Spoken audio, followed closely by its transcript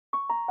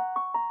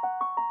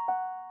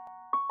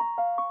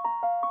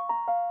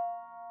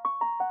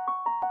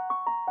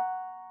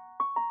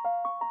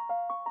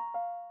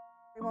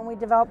When we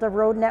developed a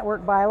road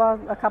network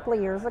bylaw a couple of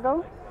years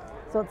ago,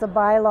 so it's a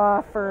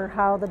bylaw for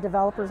how the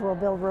developers will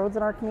build roads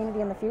in our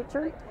community in the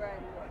future.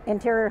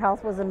 Interior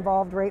Health was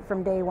involved right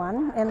from day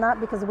one in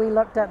that because we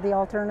looked at the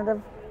alternative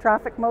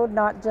traffic mode,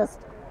 not just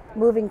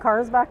moving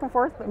cars back and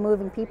forth, but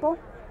moving people.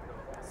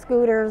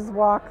 Scooters,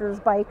 walkers,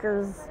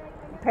 bikers,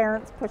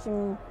 parents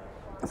pushing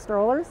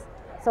strollers.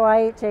 So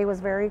IHA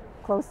was very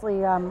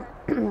closely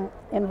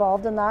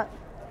involved in that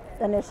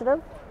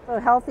initiative. So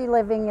healthy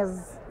living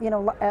is,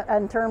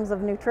 in terms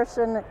of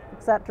nutrition,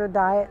 etc.,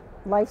 diet,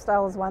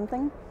 lifestyle is one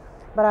thing.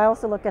 But I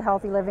also look at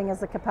healthy living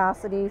as a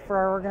capacity for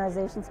our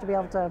organizations to be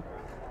able to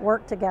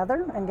work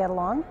together and get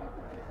along.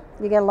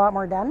 You get a lot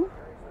more done.